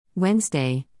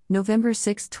Wednesday, November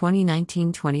 6,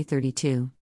 2019,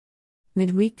 2032.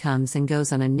 Midweek comes and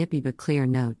goes on a nippy but clear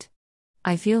note.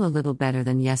 I feel a little better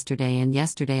than yesterday, and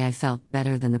yesterday I felt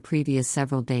better than the previous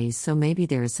several days, so maybe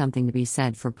there is something to be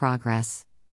said for progress.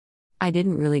 I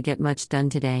didn't really get much done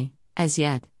today, as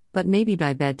yet, but maybe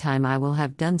by bedtime I will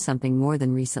have done something more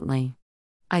than recently.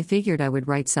 I figured I would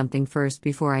write something first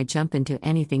before I jump into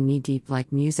anything knee-deep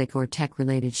like music or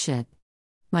tech-related shit.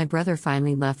 My brother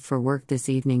finally left for work this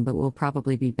evening, but will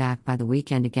probably be back by the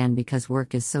weekend again because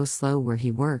work is so slow where he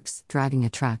works, driving a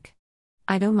truck.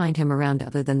 I don't mind him around,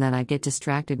 other than that I get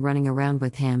distracted running around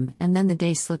with him and then the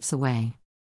day slips away.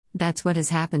 That's what has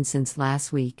happened since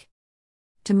last week.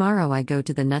 Tomorrow I go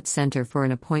to the Nut Center for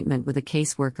an appointment with a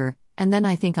caseworker, and then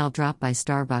I think I'll drop by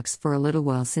Starbucks for a little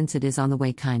while since it is on the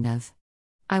way kind of.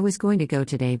 I was going to go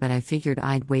today, but I figured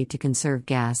I'd wait to conserve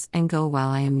gas and go while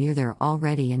I am near there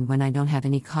already and when I don't have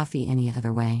any coffee any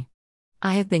other way.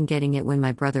 I have been getting it when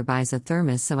my brother buys a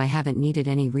thermos, so I haven't needed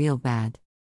any real bad.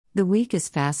 The week is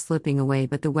fast slipping away,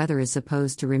 but the weather is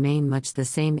supposed to remain much the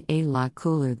same, a lot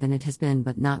cooler than it has been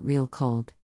but not real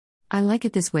cold. I like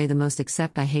it this way the most,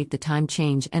 except I hate the time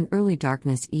change and early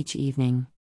darkness each evening.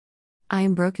 I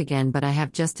am broke again, but I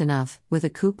have just enough, with a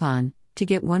coupon, to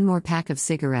get one more pack of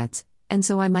cigarettes, and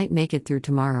so I might make it through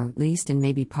tomorrow at least, and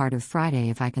maybe part of Friday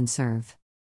if I conserve.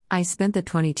 I spent the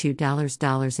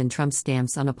 $22 in Trump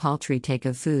stamps on a paltry take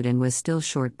of food and was still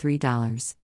short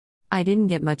 $3. I didn't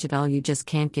get much at all. You just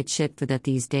can't get shit for that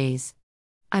these days.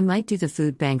 I might do the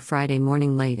food bank Friday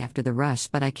morning late after the rush,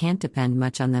 but I can't depend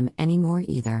much on them anymore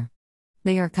either.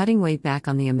 They are cutting way back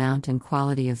on the amount and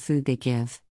quality of food they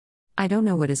give. I don't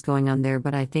know what is going on there,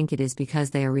 but I think it is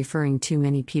because they are referring too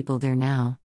many people there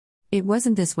now. It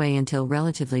wasn't this way until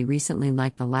relatively recently,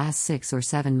 like the last 6 or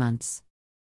 7 months.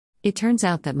 It turns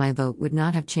out that my vote would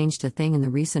not have changed a thing in the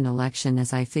recent election,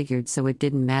 as I figured, so it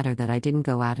didn't matter that I didn't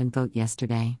go out and vote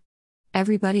yesterday.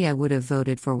 Everybody I would have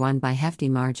voted for won by hefty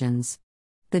margins.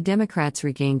 The Democrats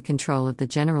regained control of the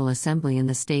General Assembly in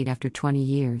the state after 20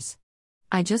 years.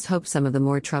 I just hope some of the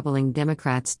more troubling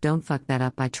Democrats don't fuck that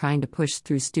up by trying to push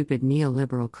through stupid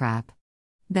neoliberal crap.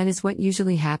 That is what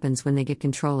usually happens when they get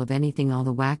control of anything. All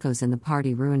the wackos in the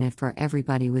party ruin it for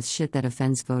everybody with shit that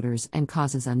offends voters and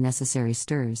causes unnecessary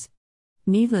stirs.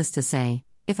 Needless to say,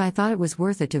 if I thought it was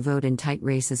worth it to vote in tight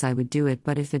races, I would do it,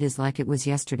 but if it is like it was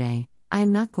yesterday, I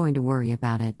am not going to worry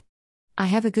about it. I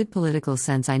have a good political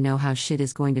sense. I know how shit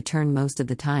is going to turn most of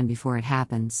the time before it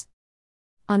happens.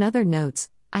 On other notes,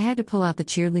 I had to pull out the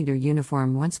cheerleader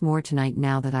uniform once more tonight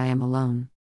now that I am alone.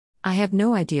 I have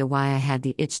no idea why I had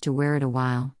the itch to wear it a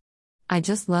while. I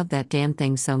just love that damn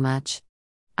thing so much.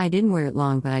 I didn't wear it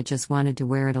long, but I just wanted to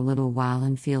wear it a little while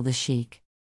and feel the chic.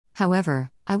 However,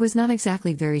 I was not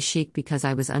exactly very chic because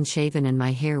I was unshaven and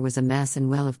my hair was a mess, and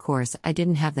well, of course, I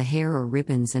didn't have the hair or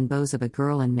ribbons and bows of a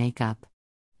girl in makeup.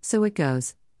 So it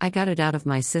goes, I got it out of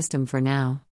my system for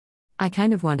now. I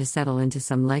kind of want to settle into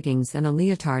some leggings and a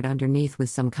leotard underneath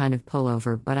with some kind of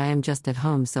pullover, but I am just at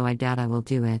home, so I doubt I will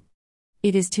do it.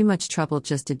 It is too much trouble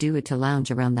just to do it to lounge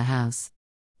around the house.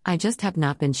 I just have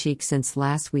not been chic since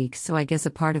last week, so I guess a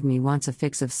part of me wants a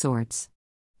fix of sorts.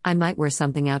 I might wear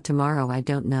something out tomorrow, I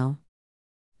don't know.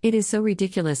 It is so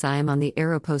ridiculous. I am on the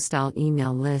Aeropostale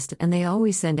email list and they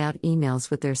always send out emails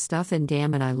with their stuff, and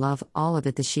damn it, I love all of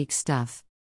it, the chic stuff.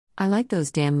 I like those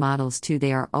damn models too.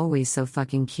 They are always so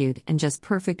fucking cute and just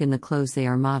perfect in the clothes they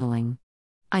are modeling.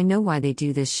 I know why they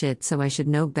do this shit, so I should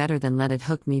know better than let it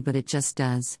hook me, but it just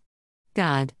does.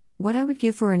 God, what I would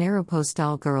give for an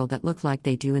Aeropostale girl that looked like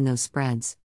they do in those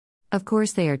spreads. Of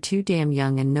course they are too damn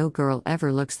young and no girl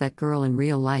ever looks that girl in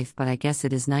real life, but I guess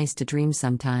it is nice to dream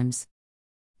sometimes.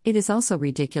 It is also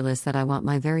ridiculous that I want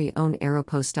my very own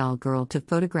Aeropostale girl to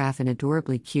photograph in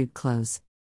adorably cute clothes.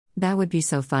 That would be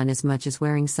so fun, as much as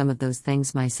wearing some of those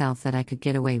things myself that I could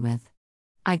get away with.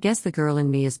 I guess the girl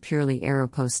in me is purely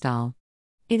Aeropostale.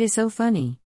 It is so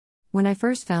funny. When I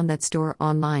first found that store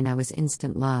online, I was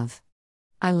instant love.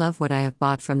 I love what I have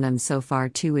bought from them so far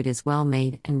too. It is well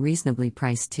made and reasonably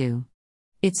priced too.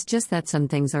 It's just that some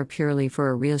things are purely for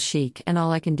a real chic, and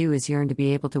all I can do is yearn to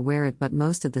be able to wear it, but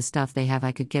most of the stuff they have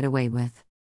I could get away with.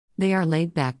 They are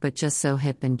laid back but just so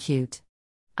hip and cute.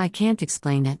 I can't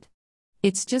explain it.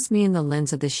 It's just me and the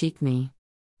lens of the chic me.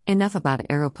 Enough about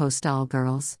Aeropostale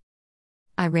girls.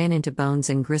 I ran into Bones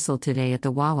and Gristle today at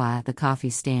the Wawa at the coffee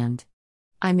stand.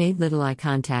 I made little eye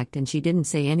contact and she didn't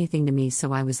say anything to me,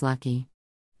 so I was lucky.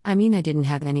 I mean, I didn't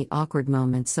have any awkward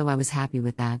moments, so I was happy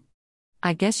with that.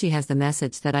 I guess she has the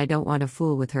message that I don't want to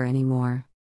fool with her anymore.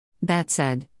 That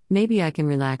said, maybe I can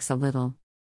relax a little.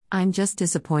 I'm just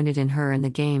disappointed in her and the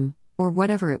game, or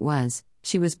whatever it was,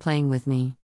 she was playing with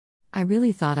me. I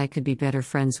really thought I could be better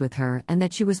friends with her and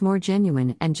that she was more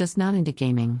genuine and just not into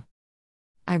gaming.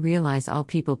 I realize all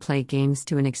people play games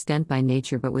to an extent by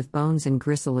nature, but with Bones and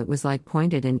Gristle it was like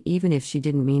pointed, and even if she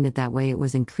didn't mean it that way, it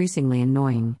was increasingly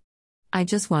annoying. I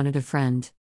just wanted a friend.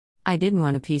 I didn't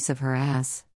want a piece of her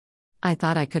ass. I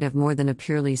thought I could have more than a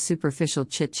purely superficial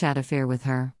chit-chat affair with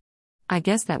her. I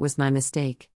guess that was my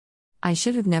mistake. I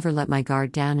should have never let my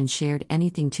guard down and shared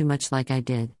anything too much like I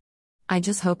did. I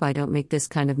just hope I don't make this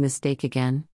kind of mistake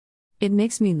again. It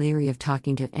makes me leery of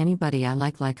talking to anybody I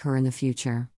like her in the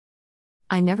future.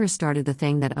 I never started the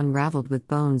thing that unraveled with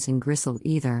Bones and Gristle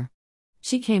either.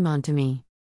 She came on to me.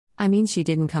 I mean, she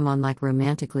didn't come on like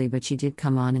romantically, but she did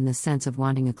come on in the sense of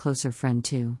wanting a closer friend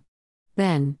too.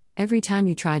 Then, every time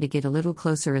you try to get a little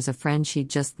closer as a friend, she'd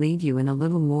just lead you in a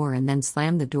little more and then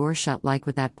slam the door shut, like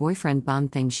with that boyfriend bomb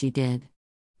thing she did.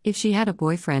 If she had a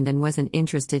boyfriend and wasn't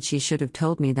interested, she should have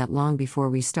told me that long before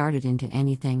we started into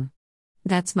anything.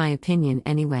 That's my opinion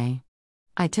anyway.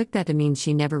 I took that to mean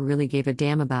she never really gave a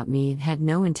damn about me and had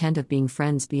no intent of being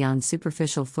friends beyond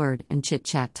superficial flirt and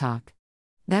chit-chat talk.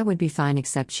 That would be fine,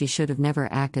 except she should have never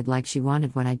acted like she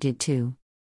wanted what I did too.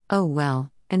 Oh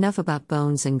well, enough about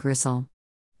Bones and Gristle.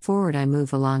 Forward I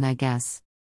move along, I guess.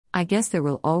 I guess there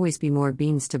will always be more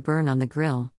beans to burn on the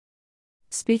grill.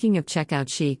 Speaking of checkout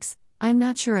chics, I'm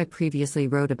not sure I previously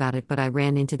wrote about it, but I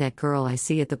ran into that girl I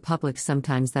see at the Publix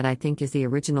sometimes that I think is the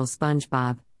original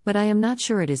SpongeBob, but I am not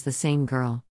sure it is the same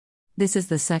girl. This is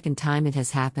the second time it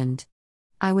has happened.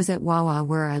 I was at Wawa,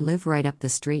 where I live right up the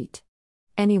street.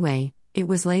 Anyway, it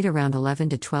was late, around 11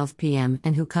 to 12 p.m.,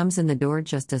 and who comes in the door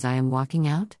just as I am walking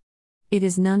out? It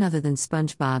is none other than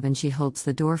SpongeBob, and she holds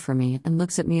the door for me and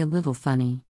looks at me a little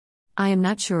funny. I am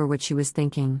not sure what she was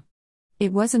thinking.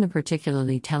 It wasn't a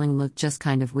particularly telling look, just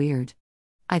kind of weird.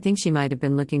 I think she might have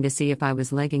been looking to see if I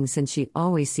was legging, since she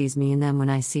always sees me in them when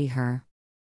I see her.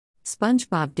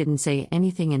 SpongeBob didn't say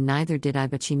anything and neither did I,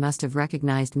 but she must have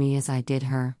recognized me as I did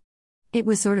her. It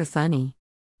was sort of funny.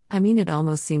 I mean, it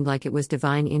almost seemed like it was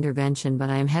divine intervention, but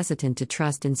I am hesitant to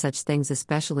trust in such things,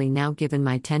 especially now given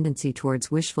my tendency towards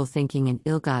wishful thinking and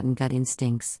ill-gotten gut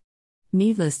instincts.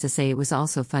 Needless to say, it was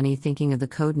also funny thinking of the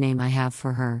code name I have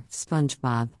for her,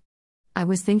 SpongeBob. I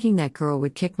was thinking that girl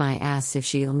would kick my ass if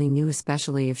she only knew,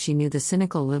 especially if she knew the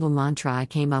cynical little mantra I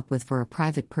came up with for a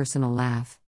private personal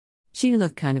laugh. She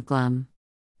looked kind of glum.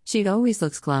 She always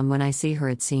looks glum when I see her,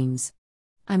 it seems.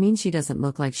 I mean, she doesn't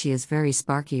look like she is very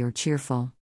sparky or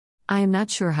cheerful. I am not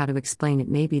sure how to explain it,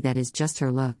 maybe that is just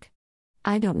her look.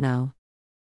 I don't know.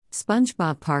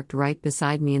 SpongeBob parked right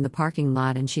beside me in the parking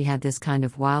lot, and she had this kind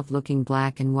of wild-looking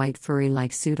black and white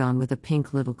furry-like suit on with a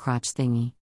pink little crotch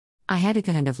thingy. I had to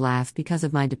kind of laugh because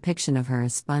of my depiction of her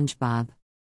as SpongeBob.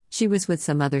 She was with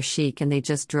some other chic and they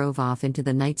just drove off into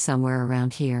the night somewhere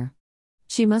around here.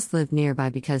 She must live nearby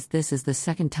because this is the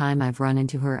second time I've run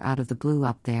into her out of the blue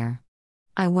up there.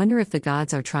 I wonder if the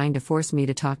gods are trying to force me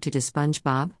to talk to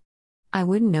SpongeBob? I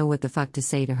wouldn't know what the fuck to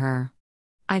say to her.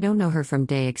 I don't know her from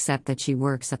day, except that she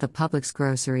works at the Publix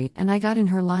grocery and I got in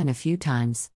her line a few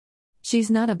times.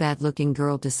 She's not a bad-looking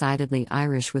girl, decidedly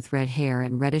Irish with red hair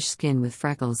and reddish skin with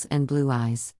freckles and blue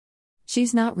eyes.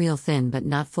 She's not real thin but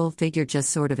not full-figure,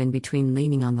 just sort of in between,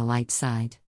 leaning on the light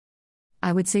side.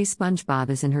 I would say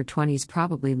SpongeBob is in her 20s,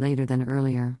 probably later than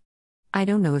earlier. I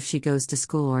don't know if she goes to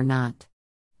school or not.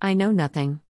 I know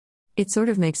nothing. It sort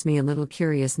of makes me a little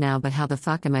curious now, but how the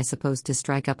fuck am I supposed to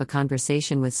strike up a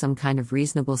conversation with some kind of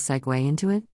reasonable segue into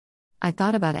it? I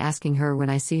thought about asking her when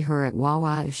I see her at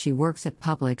Wawa if she works at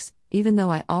Publix, even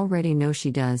though I already know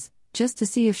she does, just to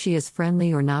see if she is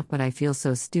friendly or not, but I feel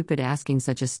so stupid asking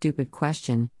such a stupid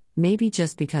question, maybe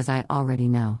just because I already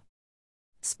know.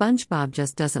 SpongeBob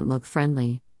just doesn't look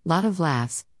friendly, lot of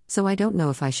laughs, so I don't know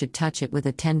if I should touch it with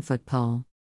a 10-foot pole.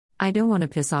 I don't want to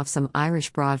piss off some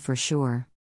Irish broad for sure.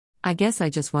 I guess I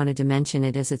just wanted to mention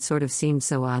it, as it sort of seemed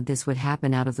so odd this would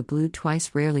happen out of the blue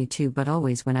twice, rarely too, but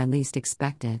always when I least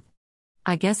expect it.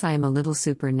 I guess I am a little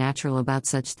supernatural about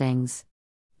such things.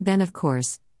 Then of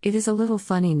course, it is a little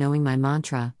funny knowing my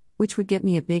mantra, which would get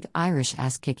me a big Irish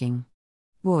ass kicking.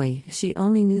 Boy, if she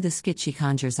only knew the skit she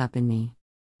conjures up in me.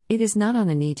 It is not on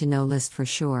a need-to-know list for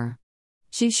sure.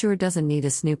 She sure doesn't need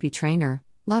a Snoopy trainer,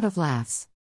 lot of laughs.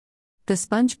 The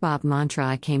SpongeBob mantra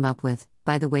I came up with,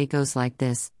 by the way, goes like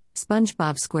this: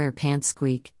 SpongeBob SquarePants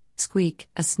squeak, squeak,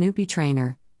 a Snoopy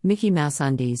trainer, Mickey Mouse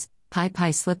undies,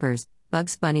 Pie slippers,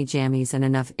 Bugs Bunny jammies, and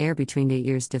enough air between the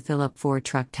ears to fill up 4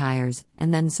 truck tires,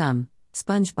 and then some,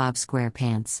 SpongeBob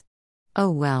SquarePants. Oh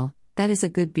well, that is a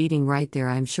good beating right there,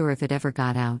 I'm sure, if it ever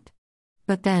got out.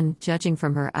 But then, judging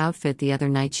from her outfit the other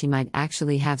night, she might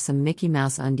actually have some Mickey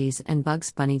Mouse undies and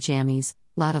Bugs Bunny jammies,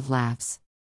 lot of laughs.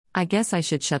 I guess I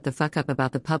should shut the fuck up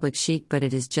about the public chic, but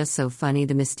it is just so funny,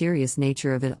 the mysterious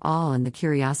nature of it all and the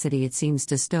curiosity it seems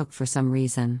to stoke for some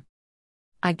reason.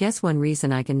 I guess one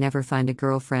reason I can never find a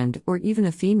girlfriend or even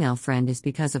a female friend is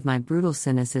because of my brutal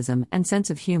cynicism and sense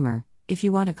of humor, if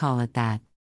you want to call it that.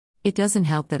 It doesn't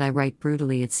help that I write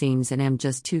brutally, it seems, and am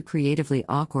just too creatively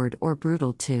awkward or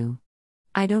brutal too.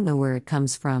 I don't know where it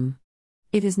comes from.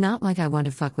 It is not like I want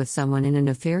to fuck with someone in a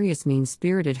nefarious,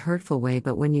 mean-spirited, hurtful way,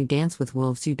 but when you dance with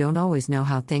wolves you don't always know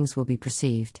how things will be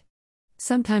perceived.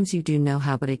 Sometimes you do know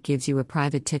how, but it gives you a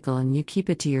private tickle and you keep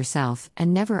it to yourself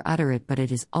and never utter it, but it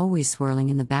is always swirling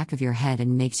in the back of your head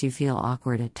and makes you feel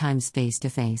awkward at times face to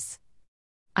face.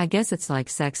 I guess it's like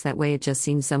sex that way, it just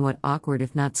seems somewhat awkward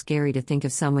if not scary to think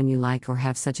of someone you like or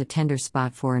have such a tender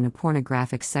spot for in a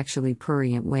pornographic, sexually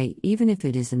prurient way, even if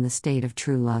it is in the state of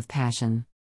true love passion.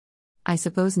 I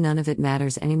suppose none of it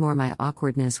matters anymore, my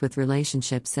awkwardness with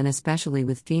relationships and especially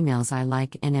with females I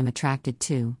like and am attracted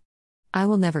to. I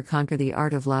will never conquer the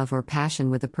art of love or passion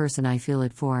with the person I feel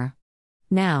it for.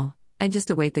 Now, I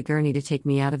just await the gurney to take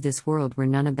me out of this world where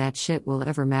none of that shit will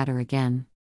ever matter again.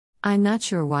 I'm not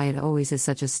sure why it always is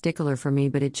such a stickler for me,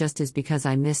 but it just is because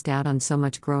I missed out on so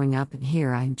much growing up, and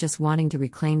here I'm just wanting to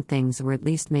reclaim things or at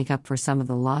least make up for some of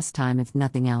the lost time, if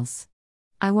nothing else.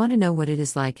 I want to know what it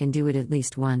is like and do it at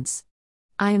least once.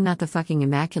 I am not the fucking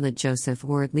Immaculate Joseph,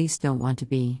 or at least don't want to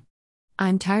be.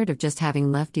 I'm tired of just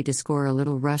having Lefty to score a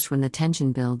little rush when the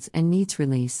tension builds and needs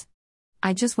release.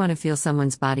 I just want to feel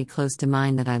someone's body close to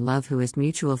mine that I love, who has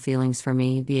mutual feelings for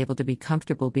me, be able to be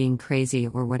comfortable being crazy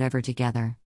or whatever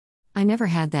together. I never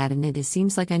had that, and it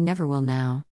seems like I never will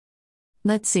now.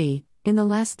 Let's see, in the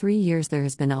last 3 years there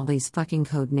has been all these fucking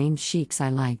code-named sheiks I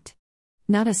liked.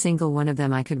 Not a single one of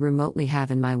them I could remotely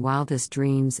have in my wildest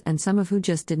dreams, and some of who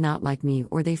just did not like me,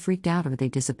 or they freaked out, or they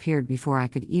disappeared before I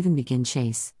could even begin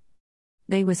chase.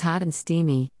 They was hot and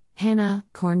steamy: Hannah,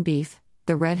 corned beef,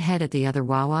 the redhead at the other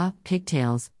Wawa,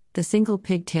 pigtails, the single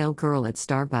pigtail girl at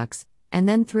Starbucks, and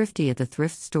then Thrifty at the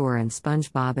thrift store, and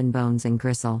SpongeBob and Bones and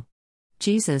Gristle.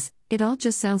 Jesus, it all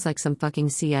just sounds like some fucking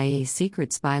CIA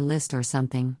secret spy list or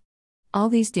something. All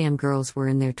these damn girls were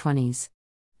in their 20s.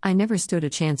 I never stood a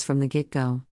chance from the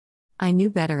get-go. I knew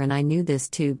better, and I knew this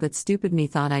too, but stupid me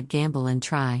thought I'd gamble and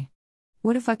try.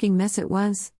 What a fucking mess it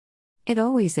was. It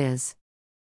always is.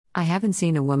 I haven't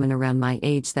seen a woman around my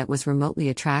age that was remotely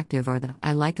attractive or that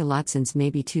I liked a lot since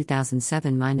maybe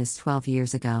 2007 minus 12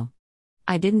 years ago.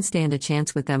 I didn't stand a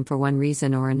chance with them for one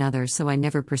reason or another, so I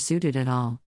never pursued it at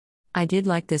all. I did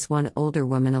like this one older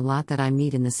woman a lot that I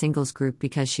meet in the singles group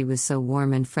because she was so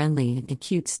warm and friendly and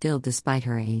cute still despite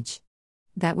her age.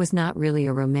 That was not really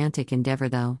a romantic endeavor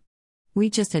though. We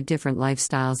just had different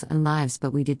lifestyles and lives,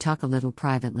 but we did talk a little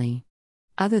privately.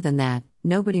 Other than that,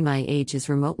 nobody my age is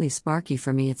remotely sparky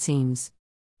for me, it seems.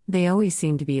 They always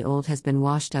seem to be old, has been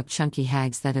washed up chunky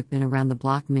hags that have been around the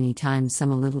block many times,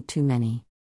 some a little too many.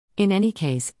 In any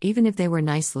case, even if they were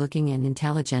nice looking and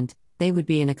intelligent, they would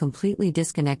be in a completely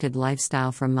disconnected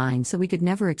lifestyle from mine, so we could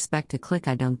never expect to click,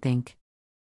 I don't think.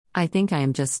 I think I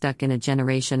am just stuck in a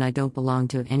generation I don't belong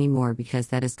to anymore, because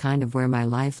that is kind of where my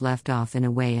life left off in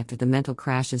a way after the mental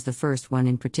crashes, the first one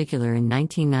in particular in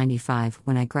 1995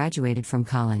 when I graduated from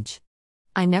college.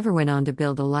 I never went on to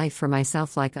build a life for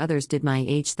myself like others did my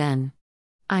age then.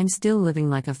 I'm still living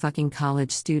like a fucking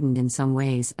college student in some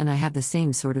ways, and I have the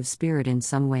same sort of spirit in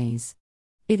some ways.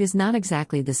 It is not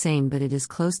exactly the same, but it is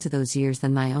close to those years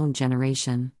than my own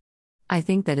generation. I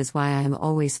think that is why I am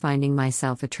always finding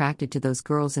myself attracted to those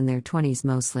girls in their 20s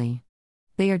mostly.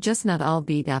 They are just not all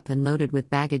beat up and loaded with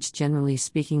baggage, generally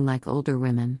speaking, like older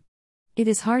women. It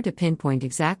is hard to pinpoint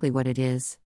exactly what it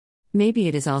is. Maybe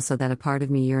it is also that a part of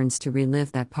me yearns to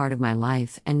relive that part of my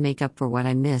life and make up for what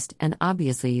I missed, and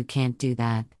obviously you can't do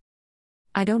that.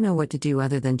 I don't know what to do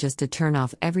other than just to turn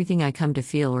off everything I come to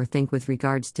feel or think with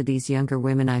regards to these younger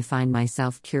women I find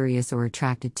myself curious or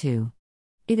attracted to.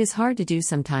 It is hard to do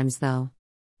sometimes though.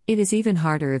 It is even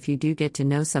harder if you do get to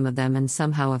know some of them and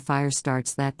somehow a fire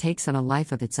starts that takes on a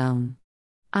life of its own.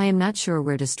 I am not sure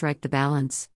where to strike the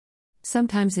balance.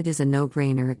 Sometimes it is a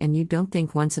no-brainer and you don't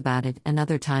think once about it, and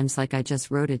other times, like I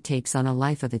just wrote, it takes on a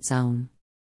life of its own.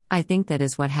 I think that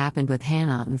is what happened with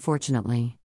Hannah,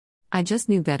 unfortunately. I just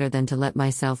knew better than to let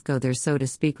myself go there, so to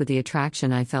speak, with the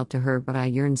attraction I felt to her, but I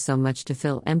yearned so much to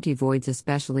fill empty voids,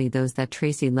 especially those that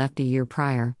Tracy left a year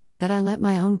prior, that I let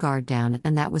my own guard down,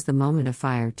 and that was the moment a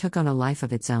fire took on a life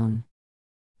of its own.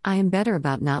 I am better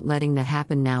about not letting that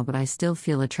happen now, but I still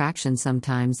feel attraction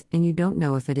sometimes, and you don't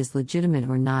know if it is legitimate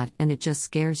or not, and it just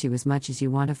scares you as much as you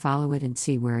want to follow it and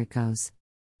see where it goes.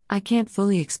 I can't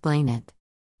fully explain it.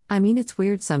 I mean, it's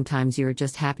weird. Sometimes you're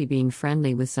just happy being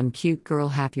friendly with some cute girl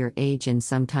half your age, and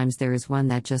sometimes there is one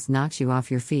that just knocks you off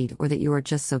your feet, or that you are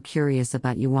just so curious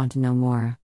about you want to know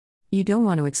more. You don't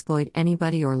want to exploit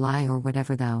anybody or lie or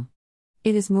whatever, though.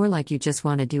 It is more like you just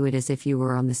want to do it as if you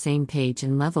were on the same page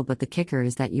and level, but the kicker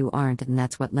is that you aren't, and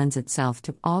that's what lends itself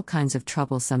to all kinds of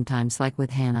trouble sometimes, like with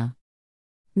Hannah.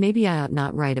 Maybe I ought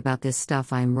not write about this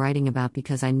stuff I am writing about,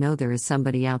 because I know there is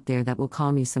somebody out there that will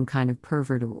call me some kind of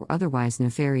pervert or otherwise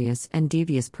nefarious and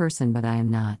devious person, but I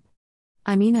am not.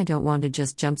 I mean, I don't want to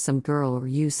just jump some girl or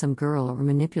use some girl or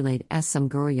manipulate as some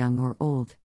girl, young or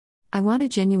old. I want to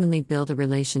genuinely build a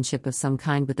relationship of some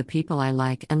kind with the people I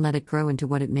like and let it grow into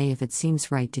what it may if it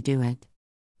seems right to do it.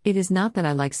 It is not that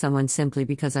I like someone simply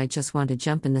because I just want to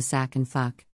jump in the sack and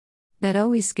fuck. That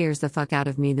always scares the fuck out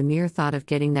of me, the mere thought of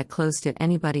getting that close to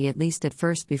anybody, at least at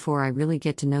first, before I really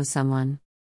get to know someone.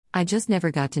 I just never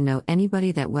got to know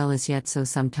anybody that well as yet, so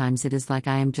sometimes it is like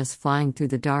I am just flying through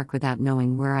the dark without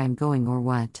knowing where I am going or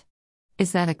what.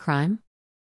 Is that a crime?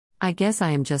 I guess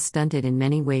I am just stunted in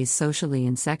many ways, socially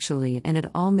and sexually, and it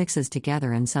all mixes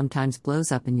together and sometimes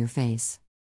blows up in your face.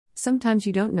 Sometimes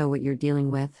you don't know what you're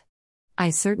dealing with. I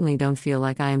certainly don't feel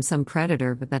like I am some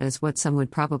predator, but that is what some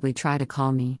would probably try to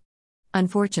call me.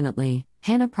 Unfortunately,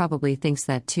 Hannah probably thinks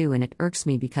that too, and it irks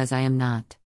me because I am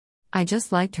not. I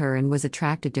just liked her and was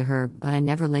attracted to her, but I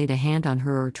never laid a hand on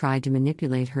her or tried to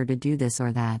manipulate her to do this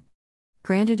or that.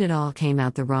 Granted, it all came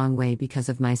out the wrong way because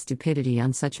of my stupidity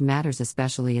on such matters,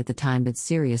 especially at the time, but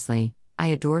seriously, I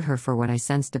adored her for what I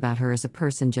sensed about her as a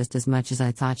person just as much as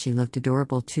I thought she looked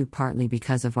adorable too, partly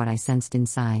because of what I sensed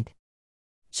inside.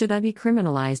 Should I be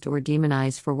criminalized or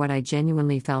demonized for what I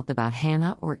genuinely felt about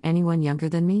Hannah or anyone younger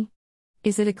than me?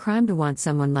 Is it a crime to want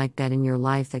someone like that in your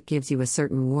life that gives you a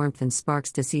certain warmth and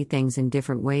sparks to see things in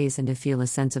different ways and to feel a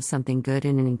sense of something good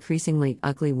in an increasingly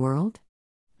ugly world?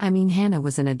 I mean, Hannah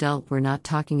was an adult. We're not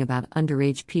talking about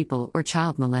underage people or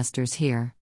child molesters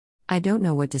here. I don't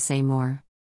know what to say more.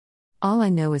 All I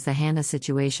know is the Hannah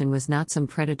situation was not some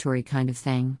predatory kind of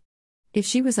thing. If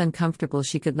she was uncomfortable,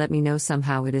 she could let me know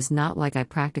somehow. It is not like I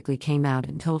practically came out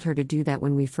and told her to do that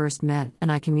when we first met,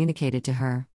 and I communicated to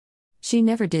her. She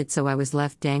never did, so I was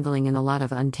left dangling in a lot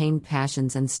of untamed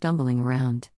passions and stumbling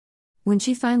around. When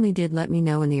she finally did let me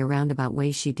know in the roundabout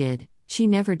way she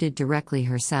never did directly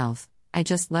herself. I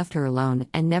just left her alone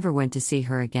and never went to see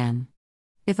her again.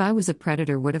 If I was a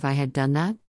predator, would have I had done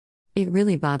that? It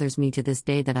really bothers me to this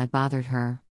day that I bothered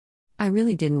her. I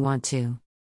really didn't want to.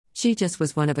 She just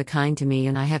was one of a kind to me,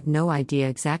 and I have no idea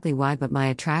exactly why, but my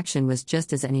attraction was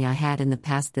just as any I had in the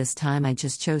past. This time I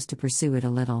just chose to pursue it a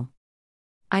little.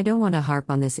 I don't want to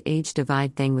harp on this age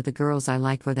divide thing with the girls I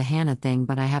like or the Hannah thing,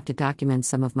 but I have to document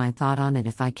some of my thought on it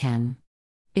if I can.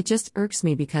 It just irks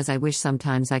me because I wish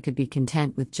sometimes I could be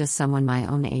content with just someone my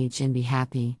own age and be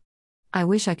happy. I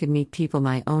wish I could meet people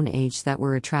my own age that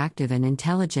were attractive and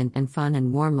intelligent and fun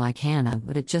and warm like Hannah,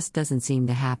 but it just doesn't seem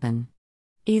to happen.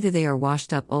 Either they are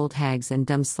washed up old hags and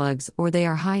dumb slugs, or they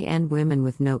are high-end women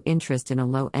with no interest in a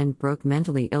low-end broke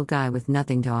mentally ill guy with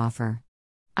nothing to offer.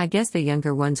 I guess the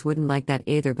younger ones wouldn't like that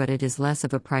either, but it is less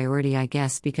of a priority, I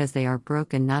guess, because they are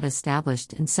broke and not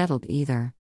established and settled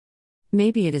either.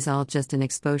 Maybe it is all just an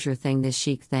exposure thing, this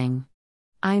chic thing.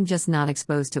 I am just not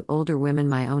exposed to older women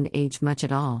my own age much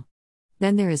at all.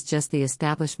 Then there is just the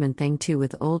establishment thing too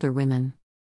with older women.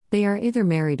 They are either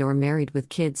married or married with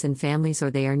kids and families,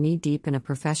 or they are knee-deep in a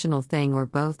professional thing, or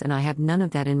both, and I have none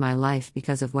of that in my life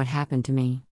because of what happened to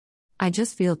me. I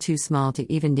just feel too small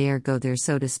to even dare go there,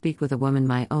 so to speak, with a woman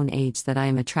my own age that I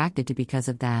am attracted to because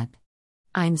of that.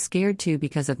 I'm scared too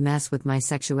because of mess with my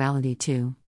sexuality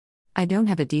too. I don't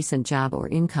have a decent job or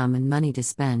income and money to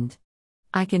spend.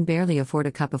 I can barely afford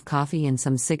a cup of coffee and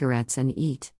some cigarettes and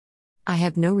eat. I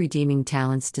have no redeeming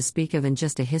talents to speak of and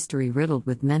just a history riddled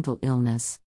with mental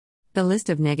illness. The list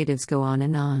of negatives go on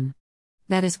and on.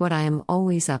 That is what I am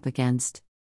always up against.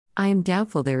 I am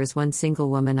doubtful there is one single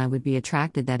woman I would be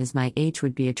attracted that is my age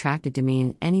would be attracted to me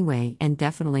in any way, and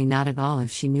definitely not at all if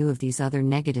she knew of these other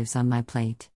negatives on my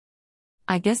plate.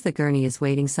 I guess the gurney is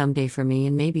waiting someday for me,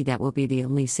 and maybe that will be the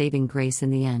only saving grace in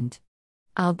the end.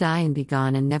 I'll die and be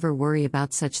gone and never worry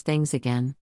about such things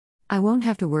again. I won't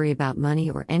have to worry about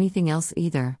money or anything else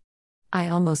either. I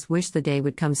almost wish the day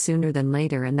would come sooner than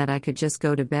later and that I could just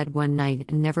go to bed one night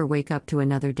and never wake up to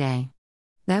another day.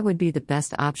 That would be the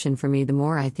best option for me the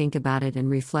more I think about it and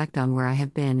reflect on where I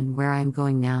have been and where I am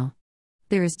going now.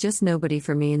 There is just nobody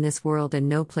for me in this world and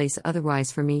no place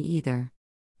otherwise for me either.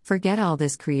 Forget all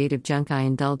this creative junk I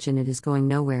indulge in, it is going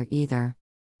nowhere either.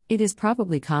 It is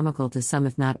probably comical to some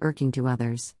if not irking to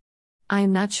others. I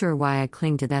am not sure why I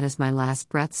cling to that as my last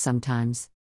breath sometimes.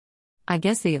 I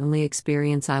guess the only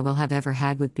experience I will have ever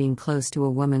had with being close to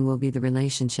a woman will be the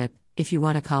relationship, if you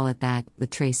want to call it that,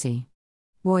 with Tracy.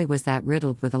 Boy, was that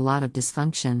riddled with a lot of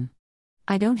dysfunction.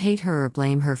 I don't hate her or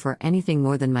blame her for anything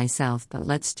more than myself, but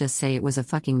let's just say it was a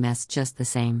fucking mess just the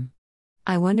same.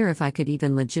 I wonder if I could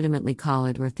even legitimately call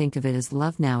it or think of it as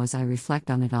love now as I reflect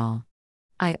on it all.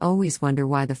 I always wonder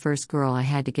why the first girl I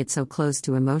had to get so close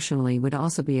to emotionally would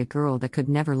also be a girl that could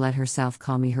never let herself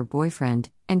call me her boyfriend,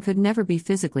 and could never be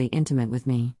physically intimate with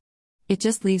me. It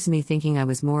just leaves me thinking I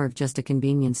was more of just a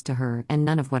convenience to her and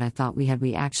none of what I thought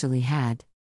we actually had.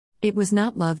 It was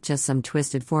not love, just some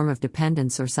twisted form of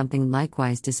dependence or something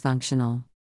likewise dysfunctional.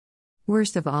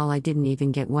 Worst of all, I didn't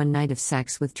even get one night of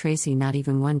sex with Tracy, not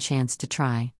even one chance to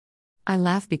try. I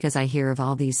laugh because I hear of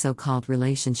all these so-called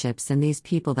relationships and these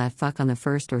people that fuck on the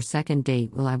first or second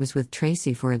date. Well, I was with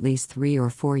Tracy for at least 3 or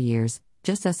 4 years,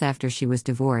 just us after she was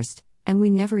divorced, and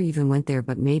we never even went there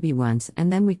but maybe once,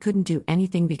 and then we couldn't do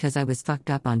anything because I was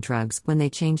fucked up on drugs when they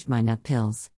changed my nut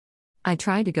pills. I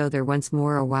tried to go there once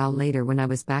more a while later when I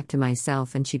was back to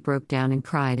myself and she broke down and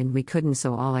cried and we couldn't,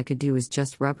 so all I could do was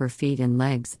just rub her feet and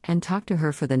legs and talk to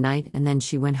her for the night, and then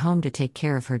she went home to take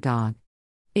care of her dog.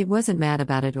 It wasn't mad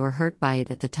about it or hurt by it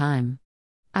at the time.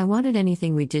 I wanted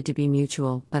anything we did to be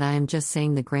mutual, but I am just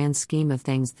saying the grand scheme of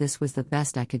things this was the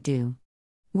best I could do.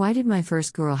 Why did my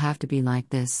first girl have to be like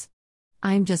this?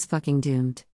 I am just fucking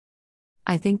doomed.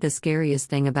 I think the scariest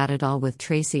thing about it all with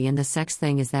Tracy and the sex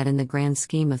thing is that in the grand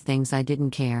scheme of things I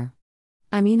didn't care.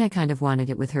 I mean, I kind of wanted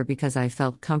it with her because I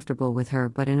felt comfortable with her,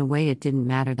 but in a way it didn't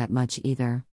matter that much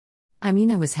either. I mean,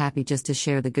 I was happy just to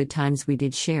share the good times we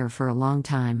did share for a long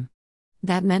time.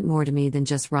 That meant more to me than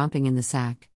just romping in the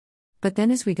sack. But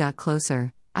then as we got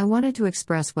closer, I wanted to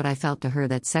express what I felt to her,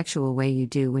 that sexual way you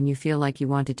do when you feel like you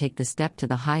want to take the step to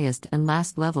the highest and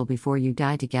last level before you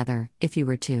die together, if you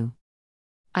were to.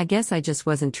 I guess I just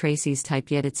wasn't Tracy's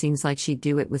type yet. It seems like she'd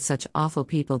do it with such awful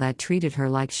people that treated her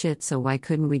like shit, so why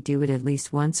couldn't we do it at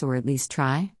least once or at least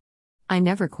try? I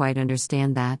never quite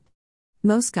understand that.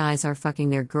 Most guys are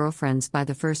fucking their girlfriends by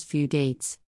the first few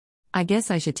dates. I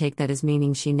guess I should take that as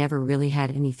meaning she never really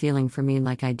had any feeling for me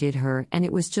like I did her, and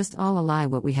it was just all a lie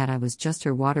what we had. I was just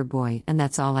her water boy, and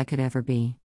that's all I could ever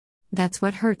be. That's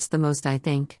what hurts the most, I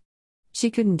think. She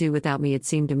couldn't do without me, it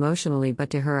seemed, emotionally, but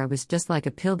to her I was just like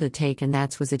a pill to take, and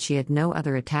that was it. She had no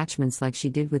other attachments like she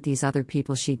did with these other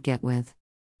people she'd get with.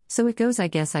 So it goes, I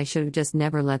guess I should have just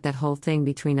never let that whole thing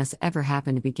between us ever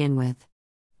happen to begin with.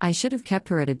 I should have kept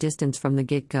her at a distance from the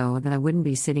get-go, and I wouldn't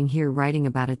be sitting here writing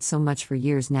about it so much for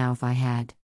years now if I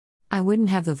had. I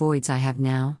wouldn't have the voids I have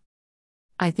now.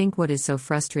 I think what is so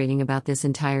frustrating about this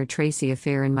entire Tracy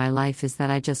affair in my life is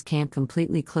that I just can't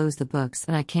completely close the books,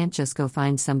 and I can't just go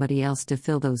find somebody else to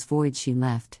fill those voids she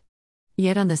left.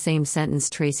 Yet on the same sentence,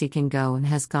 Tracy can go and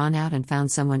has gone out and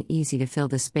found someone easy to fill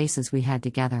the spaces we had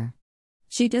together.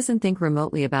 She doesn't think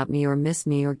remotely about me or miss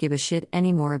me or give a shit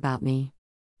anymore about me.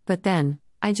 But then,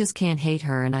 I just can't hate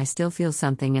her, and I still feel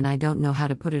something, and I don't know how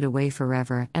to put it away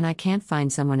forever, and I can't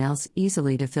find someone else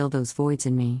easily to fill those voids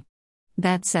in me.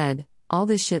 That said, all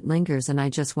this shit lingers and I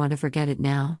just want to forget it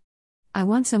now. I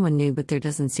want someone new, but there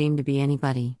doesn't seem to be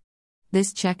anybody.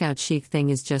 This checkout chic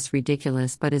thing is just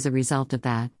ridiculous, but as a result of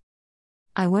that,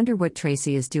 I wonder what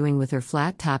Tracy is doing with her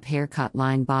flat top haircut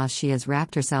line boss she has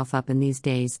wrapped herself up in these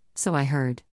days, so I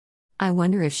heard. I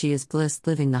wonder if she is bliss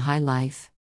living the high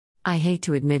life. I hate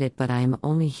to admit it, but I am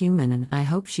only human, and I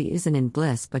hope she isn't in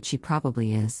bliss, but she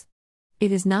probably is.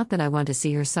 It is not that I want to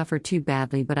see her suffer too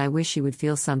badly, but I wish she would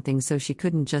feel something so she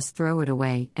couldn't just throw it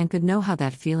away and could know how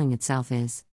that feeling itself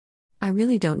is. I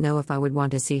really don't know if I would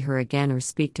want to see her again or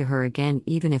speak to her again,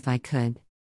 even if I could.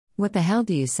 What the hell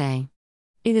do you say?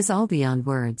 It is all beyond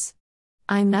words.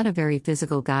 I'm not a very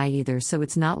physical guy either, so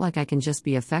it's not like I can just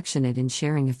be affectionate in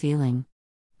sharing a feeling.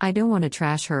 I don't want to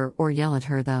trash her or yell at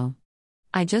her though.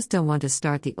 I just don't want to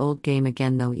start the old game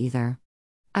again though either.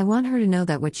 I want her to know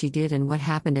that what she did and what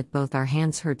happened at both our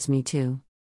hands hurts me too.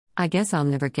 I guess I'll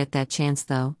never get that chance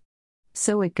though.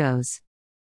 So it goes.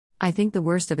 I think the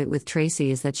worst of it with Tracy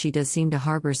is that she does seem to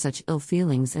harbor such ill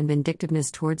feelings and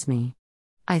vindictiveness towards me.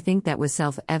 I think that was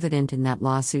self-evident in that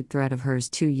lawsuit threat of hers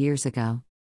 2 years ago.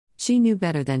 She knew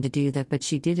better than to do that, but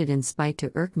she did it in spite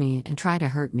to irk me and try to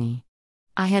hurt me.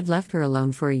 I had left her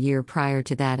alone for a year prior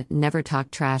to that, never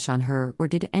talked trash on her or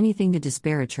did anything to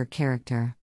disparage her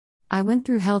character. I went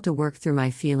through hell to work through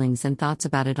my feelings and thoughts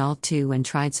about it all too, and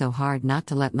tried so hard not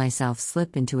to let myself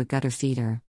slip into a gutter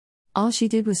feeder. All she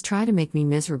did was try to make me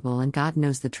miserable, and God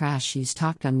knows the trash she's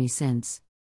talked on me since.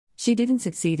 She didn't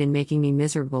succeed in making me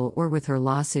miserable or with her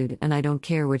lawsuit, and I don't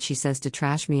care what she says to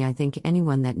trash me. I think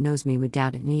anyone that knows me would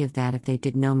doubt any of that if they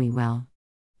did know me well.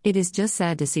 It is just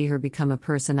sad to see her become a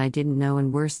person I didn't know,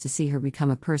 and worse to see her become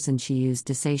a person she used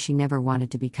to say she never wanted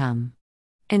to become.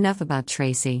 Enough about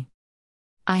Tracy.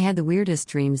 I had the weirdest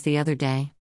dreams the other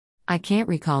day. I can't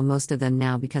recall most of them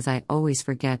now because I always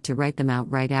forget to write them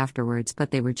out right afterwards, but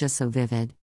they were just so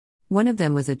vivid. One of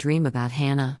them was a dream about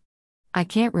Hannah. I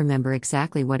can't remember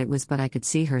exactly what it was, but I could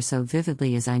see her so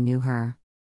vividly as I knew her.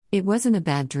 It wasn't a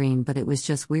bad dream, but it was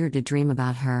just weird to dream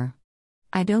about her.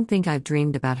 I don't think I've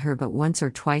dreamed about her but once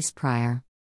or twice prior.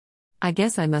 I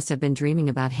guess I must have been dreaming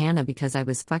about Hannah because I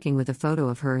was fucking with a photo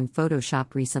of her in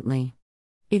Photoshop recently.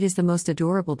 It is the most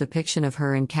adorable depiction of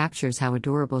her and captures how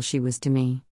adorable she was to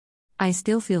me. I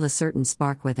still feel a certain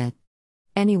spark with it.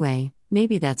 Anyway,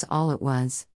 maybe that's all it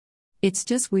was. It's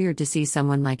just weird to see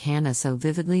someone like Hannah so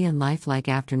vividly and lifelike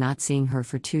after not seeing her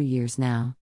for 2 years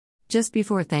now. Just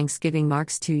before Thanksgiving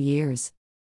marks 2 years.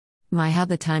 My, how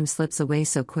the time slips away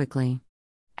so quickly.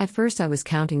 At first I was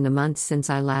counting the months since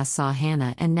I last saw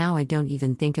Hannah, and now I don't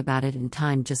even think about it and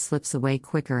time just slips away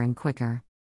quicker and quicker.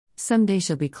 Someday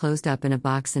she'll be closed up in a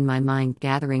box in my mind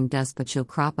gathering dust, but she'll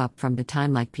crop up from the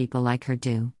time like people like her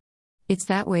do. It's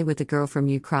that way with the girl from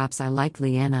U Crops I liked,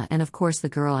 Leanna, and of course the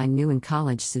girl I knew in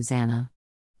college, Susanna.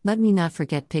 Let me not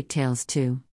forget Pigtails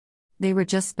too. They were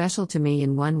just special to me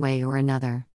in one way or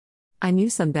another. I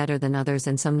knew some better than others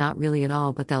and some not really at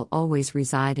all, but they'll always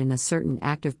reside in a certain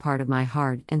active part of my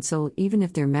heart and soul even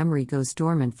if their memory goes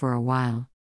dormant for a while.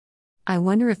 I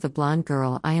wonder if the blonde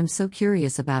girl I am so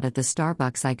curious about at the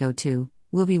Starbucks I go to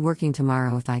will be working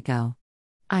tomorrow if I go.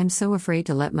 I'm so afraid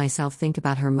to let myself think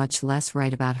about her, much less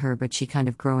write about her, but she kind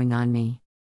of growing on me.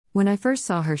 When I first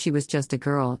saw her she was just a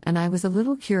girl and I was a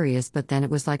little curious, but then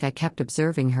it was like I kept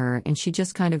observing her and she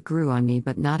just kind of grew on me,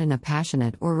 but not in a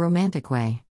passionate or romantic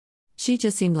way. She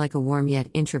just seemed like a warm yet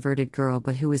introverted girl,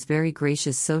 but who was very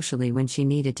gracious socially when she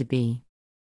needed to be.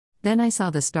 Then I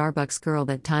saw the Starbucks girl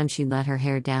that time she let her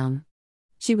hair down.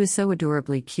 She was so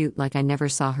adorably cute, like I never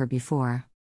saw her before.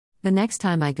 The next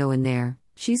time I go in there,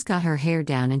 she's got her hair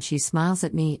down and she smiles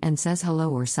at me and says hello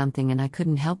or something, and I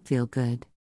couldn't help feel good.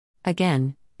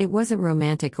 Again, it wasn't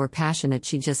romantic or passionate,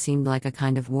 she just seemed like a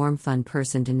kind of warm, fun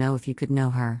person to know if you could know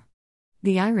her.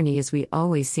 The irony is we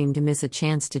always seem to miss a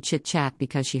chance to chit-chat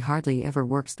because she hardly ever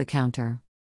works the counter.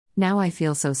 Now I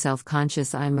feel so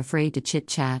self-conscious I'm afraid to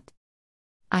chit-chat.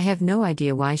 I have no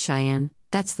idea why Cheyenne,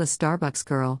 that's the Starbucks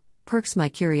girl, perks my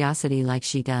curiosity like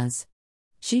she does.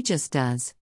 She just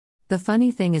does. The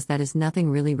funny thing is that is nothing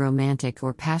really romantic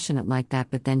or passionate like that,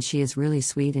 but then she is really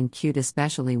sweet and cute,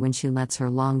 especially when she lets her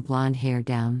long blonde hair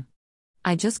down.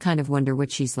 I just kind of wonder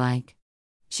what she's like.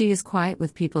 She is quiet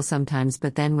with people sometimes,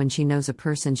 but then when she knows a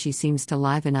person she seems to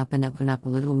liven up and open up a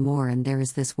little more, and there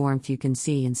is this warmth you can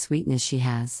see and sweetness she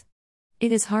has.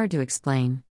 It is hard to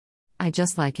explain. I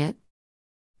just like it.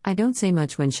 I don't say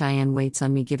much when Cheyenne waits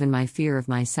on me given my fear of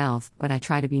myself, but I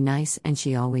try to be nice and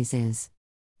she always is.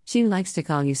 She likes to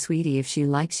call you sweetie if she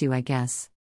likes you, I guess.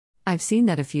 I've seen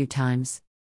that a few times.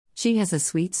 She has a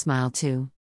sweet smile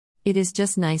too. It is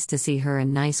just nice to see her,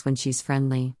 and nice when she's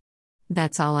friendly.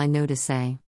 That's all I know to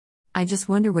say. I just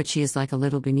wonder what she is like a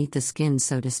little beneath the skin,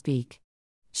 so to speak.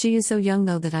 She is so young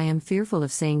though that I am fearful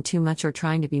of saying too much or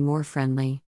trying to be more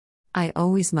friendly. I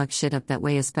always muck shit up that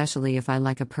way, especially if I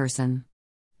like a person.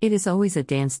 It is always a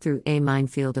dance through a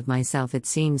minefield of myself, it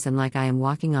seems, and like I am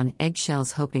walking on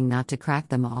eggshells hoping not to crack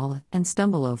them all and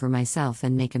stumble over myself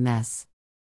and make a mess.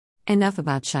 Enough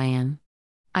about Cheyenne.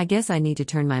 I guess I need to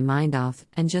turn my mind off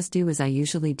and just do as I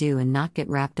usually do and not get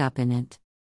wrapped up in it.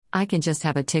 I can just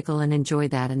have a tickle and enjoy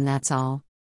that, and that's all.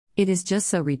 It is just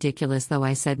so ridiculous though.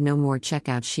 I said no more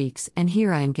checkout sheiks, and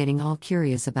here I am getting all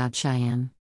curious about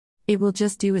Cheyenne. It will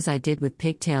just do as I did with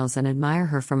Pigtails and admire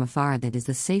her from afar. That is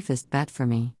the safest bet for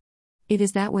me. It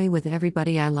is that way with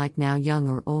everybody I like now, young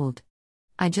or old.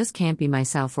 I just can't be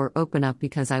myself or open up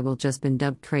because I will just been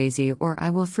dubbed crazy, or I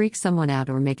will freak someone out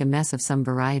or make a mess of some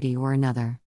variety or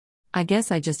another. I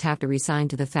guess I just have to resign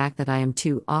to the fact that I am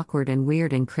too awkward and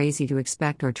weird and crazy to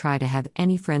expect or try to have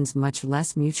any friends, much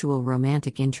less mutual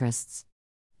romantic interests.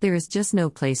 There is just no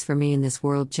place for me in this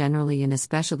world generally, and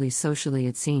especially socially,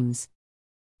 it seems.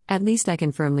 At least I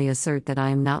can firmly assert that I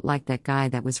am not like that guy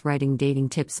that was writing dating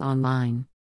tips online.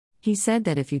 He said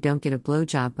that if you don't get a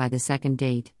blowjob by the second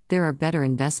date, there are better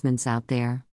investments out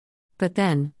there. But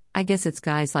then, I guess it's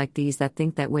guys like these that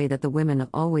think that way, that the women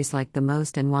always like the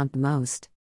most and want the most.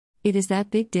 It is that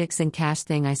big dicks and cash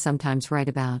thing I sometimes write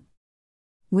about.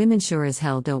 Women sure as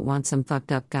hell don't want some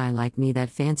fucked up guy like me that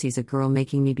fancies a girl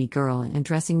making me be girl and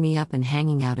dressing me up and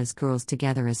hanging out as girls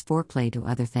together as foreplay to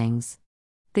other things.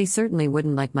 They certainly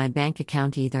wouldn't like my bank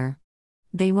account either.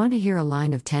 They want to hear a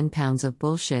line of 10 pounds of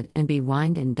bullshit and be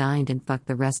wined and dined and fuck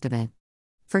the rest of it.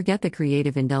 Forget the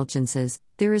creative indulgences,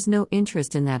 there is no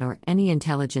interest in that or any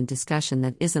intelligent discussion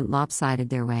that isn't lopsided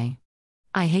their way.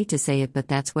 I hate to say it, but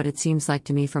that's what it seems like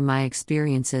to me from my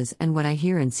experiences and what I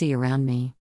hear and see around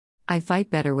me. I fight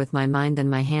better with my mind than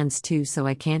my hands too, so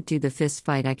I can't do the fist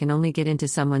fight. I can only get into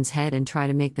someone's head and try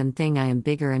to make them think I am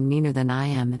bigger and meaner than I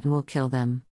am and will kill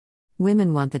them.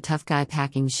 Women want the tough guy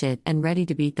packing shit and ready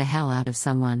to beat the hell out of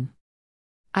someone.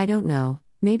 I don't know,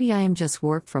 maybe I am just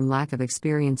warped from lack of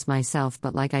experience myself,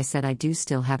 but like I said, I do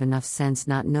still have enough sense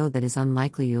not know that it's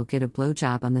unlikely you'll get a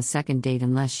blowjob on the second date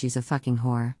unless she's a fucking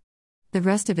whore. The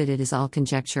rest of it is all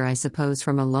conjecture, I suppose,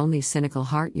 from a lonely, cynical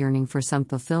heart yearning for some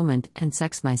fulfillment and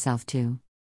sex myself too.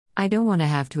 I don't want to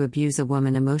have to abuse a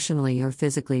woman emotionally or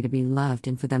physically to be loved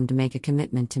and for them to make a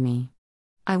commitment to me.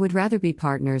 I would rather be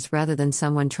partners rather than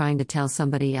someone trying to tell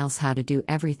somebody else how to do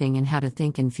everything and how to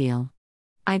think and feel.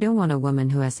 I don't want a woman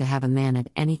who has to have a man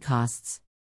at any costs.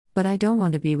 But I don't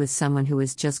want to be with someone who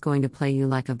is just going to play you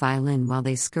like a violin while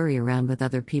they scurry around with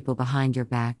other people behind your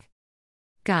back.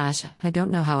 Gosh, I don't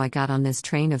know how I got on this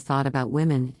train of thought about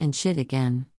women and shit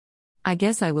again. I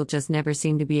guess I will just never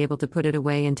seem to be able to put it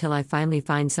away until I finally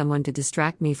find someone to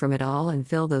distract me from it all and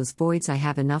fill those voids I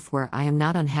have enough where I am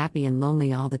not unhappy and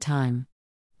lonely all the time.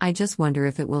 I just wonder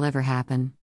if it will ever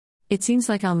happen. It seems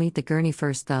like I'll meet the gurney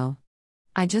first though.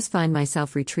 I just find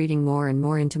myself retreating more and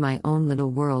more into my own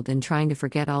little world and trying to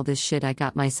forget all this shit I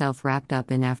got myself wrapped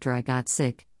up in after I got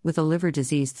sick with a liver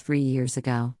disease 3 years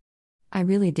ago. I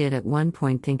really did at one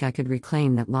point think I could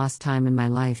reclaim that lost time in my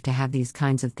life to have these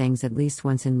kinds of things at least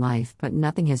once in life, but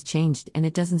nothing has changed and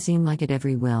it doesn't seem like it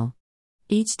ever will.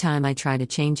 Each time I try to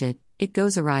change it, it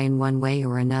goes awry in one way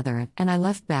or another, and I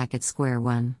left back at square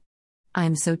one. I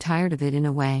am so tired of it in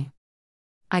a way.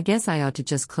 I guess I ought to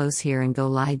just close here and go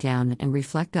lie down and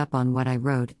reflect up on what I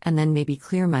wrote, and then maybe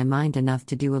clear my mind enough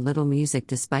to do a little music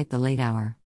despite the late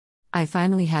hour. I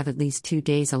finally have at least 2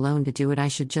 days alone to do it. I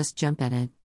should just jump at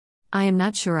it. I am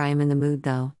not sure I am in the mood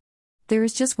though. There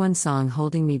is just one song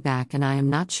holding me back and I am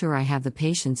not sure I have the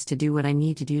patience to do what I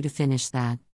need to do to finish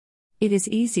that. It is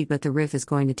easy, but the riff is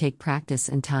going to take practice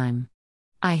and time.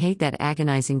 I hate that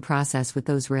agonizing process with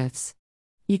those riffs.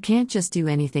 You can't just do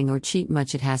anything or cheat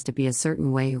much, it has to be a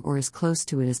certain way or as close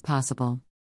to it as possible.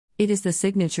 It is the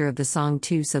signature of the song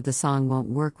too, so the song won't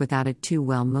work without it too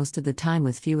well most of the time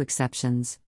with few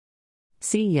exceptions.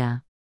 See ya.